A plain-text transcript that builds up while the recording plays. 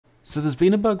So there's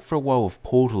been a bug for a while with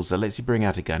portals that lets you bring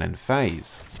out a gun in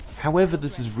phase. However,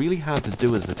 this is really hard to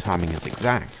do as the timing is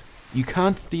exact. You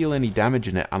can't deal any damage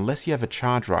in it unless you have a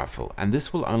charge rifle, and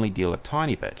this will only deal a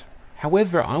tiny bit.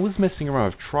 However, I was messing around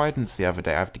with tridents the other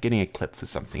day after getting a clip for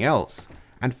something else,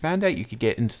 and found out you could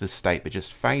get into this state by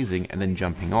just phasing and then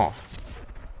jumping off.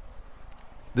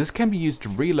 This can be used to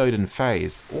reload in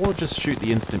phase, or just shoot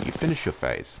the instant you finish your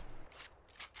phase.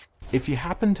 If you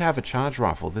happen to have a charge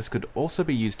rifle, this could also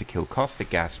be used to kill caustic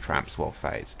gas traps while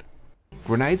phased.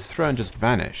 Grenades thrown just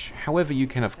vanish, however you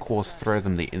can of course throw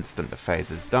them the instant the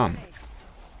phase is done.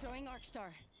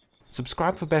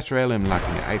 Subscribe for better alien luck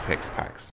in your Apex packs.